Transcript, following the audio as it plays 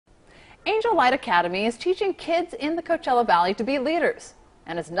Angel Light Academy is teaching kids in the Coachella Valley to be leaders.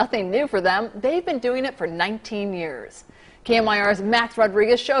 And it's nothing new for them. They've been doing it for 19 years. KMIR's Max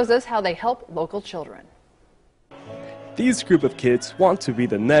Rodriguez shows us how they help local children. These group of kids want to be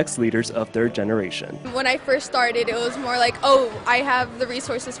the next leaders of their generation. When I first started, it was more like, oh, I have the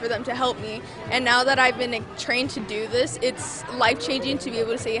resources for them to help me. And now that I've been trained to do this, it's life-changing to be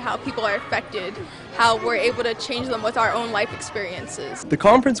able to see how people are affected, how we're able to change them with our own life experiences. The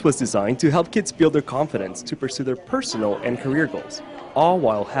conference was designed to help kids build their confidence to pursue their personal and career goals, all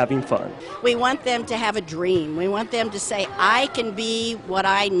while having fun. We want them to have a dream. We want them to say, I can be what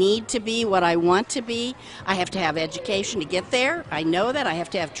I need to be, what I want to be. I have to have education to get there. I know that. I have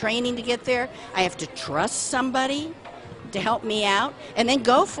to have training to get there. I have to trust somebody to help me out, and then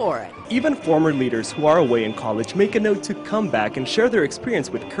go for it. Even former leaders who are away in college make a note to come back and share their experience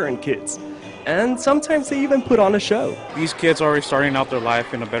with current kids. And sometimes they even put on a show. These kids are already starting out their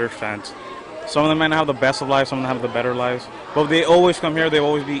life in a better sense. Some of them might not have the best of lives, some of them have the better lives. But they always come here, they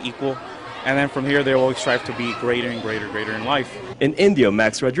always be equal. And then from here, they always strive to be greater and greater in life. In Indio,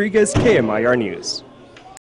 Max Rodriguez, KMIR News.